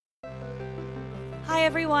Hi,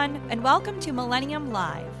 everyone, and welcome to Millennium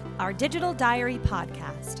Live, our digital diary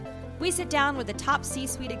podcast. We sit down with the top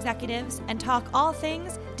C-suite executives and talk all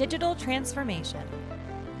things digital transformation.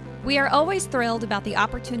 We are always thrilled about the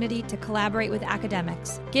opportunity to collaborate with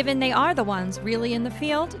academics, given they are the ones really in the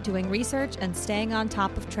field doing research and staying on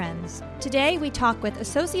top of trends. Today, we talk with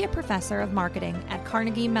Associate Professor of Marketing at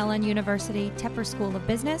Carnegie Mellon University Tepper School of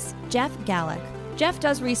Business, Jeff Gallek. Jeff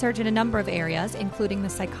does research in a number of areas, including the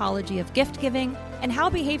psychology of gift giving and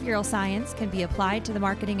how behavioral science can be applied to the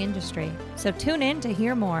marketing industry. So tune in to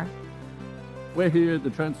hear more. We're here at the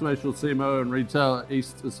Transformational CMO and Retail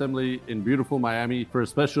East Assembly in beautiful Miami for a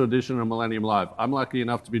special edition of Millennium Live. I'm lucky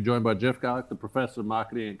enough to be joined by Jeff Gallek, the Professor of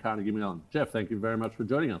Marketing at Carnegie Mellon. Jeff, thank you very much for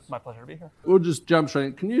joining us. My pleasure to be here. We'll just jump straight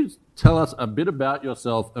in. Can you tell us a bit about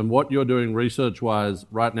yourself and what you're doing research-wise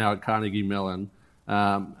right now at Carnegie Mellon?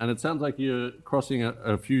 And it sounds like you're crossing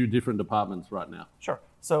a few different departments right now. Sure.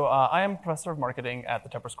 So I am Professor of Marketing at the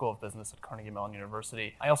Tepper School of Business at Carnegie Mellon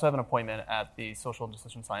University. I also have an appointment at the Social and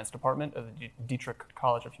Decision Science Department of the Dietrich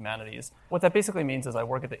College of Humanities. What that basically means is I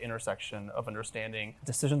work at the intersection of understanding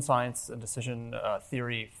decision science and decision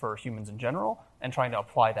theory for humans in general and trying to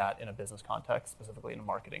apply that in a business context, specifically in a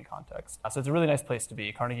marketing context. So it's a really nice place to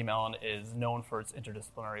be. Carnegie Mellon is known for its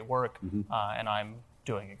interdisciplinary work, and I'm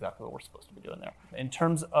doing exactly what we're supposed to be doing there. In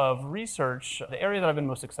terms of research, the area that I've been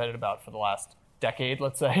most excited about for the last decade,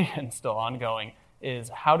 let's say, and still ongoing, is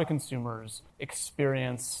how do consumers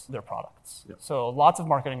experience their products? Yep. So lots of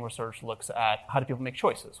marketing research looks at how do people make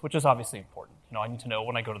choices, which is obviously important. I need to know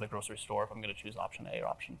when I go to the grocery store if I'm going to choose option A or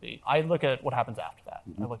option B. I look at what happens after that.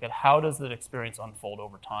 I look at how does the experience unfold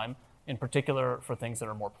over time, in particular for things that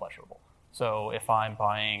are more pleasurable. So if I'm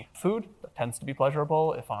buying food, that tends to be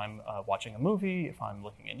pleasurable. If I'm watching a movie, if I'm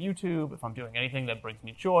looking at YouTube, if I'm doing anything that brings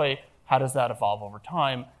me joy, how does that evolve over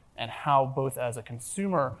time? And how both as a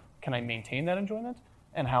consumer can I maintain that enjoyment,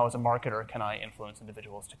 and how as a marketer can I influence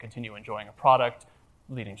individuals to continue enjoying a product,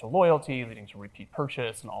 leading to loyalty, leading to repeat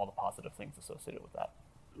purchase, and all the positive things associated with that.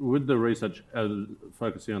 With the research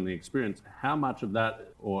focusing on the experience, how much of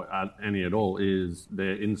that, or any at all, is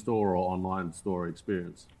their in-store or online store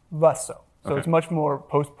experience? Less so. So It's much more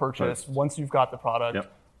post-purchase. Once you've got the product,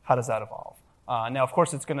 how does that evolve? Now, of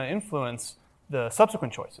course, it's going to influence the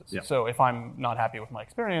subsequent choices. Yep. So if I'm not happy with my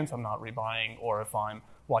experience, I'm not rebuying, or if I'm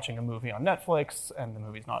watching a movie on Netflix and the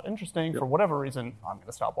movie's not interesting for whatever reason, I'm going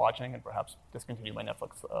to stop watching and perhaps discontinue my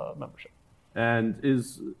Netflix membership. And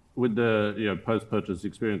is with the post-purchase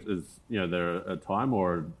experience, is there a time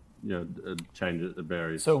or a change that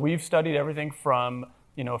varies? So we've studied everything from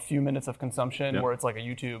a few minutes of consumption where it's like a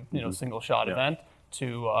YouTube single shot event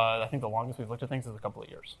to I think the longest we've looked at things is a couple of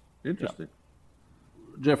years. Interesting.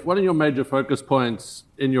 Jeff, one of your major focus points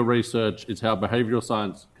in your research is how behavioral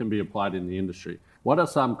science can be applied in the industry. What are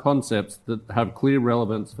some concepts that have clear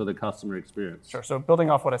relevance for the customer experience? Sure. So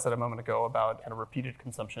building off what I said a moment ago about kind of repeated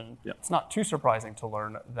consumption, it's not too surprising to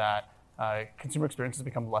learn that consumer experiences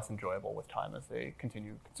become less enjoyable with time as they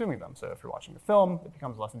continue consuming them. So if you're watching a film, it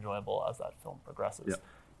becomes less enjoyable as that film progresses.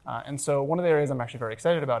 Yep. And so one of the areas I'm actually very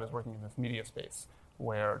excited about is working in this media space,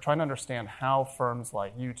 where trying to understand how firms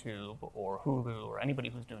like YouTube or Hulu or anybody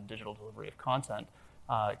who's doing digital delivery of content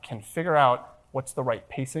can figure out what's the right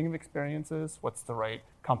pacing of experiences, what's the right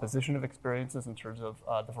composition of experiences in terms of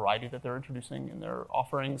the variety that they're introducing in their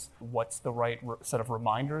offerings, what's the right set of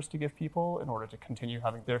reminders to give people in order to continue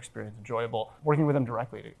having their experience enjoyable, working with them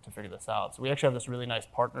directly to figure this out. So we actually have this really nice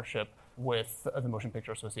partnership with the Motion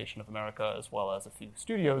Picture Association of America, as well as a few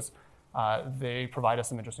studios. They provide us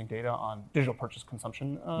some interesting data on digital purchase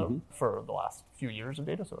consumption for the last few years of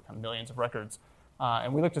data, so kind of millions of records.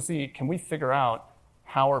 And we look to see, can we figure out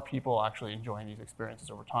how are people actually enjoying these experiences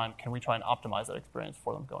over time? Can we try and optimize that experience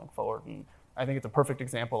for them going forward? And I think it's a perfect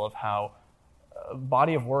example of how a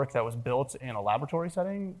body of work that was built in a laboratory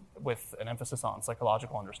setting with an emphasis on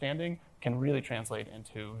psychological understanding can really translate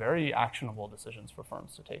into very actionable decisions for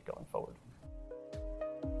firms to take going forward.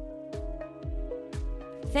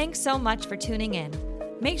 Thanks so much for tuning in.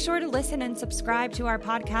 Make sure to listen and subscribe to our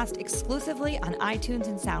podcast exclusively on iTunes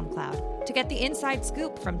and SoundCloud to get the inside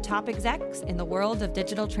scoop from top execs in the world of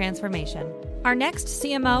digital transformation. Our next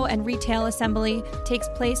CMO and Retail Assembly takes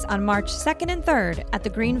place on March 2nd and 3rd at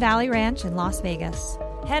the Green Valley Ranch in Las Vegas.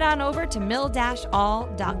 Head on over to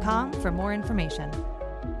mill-all.com for more information.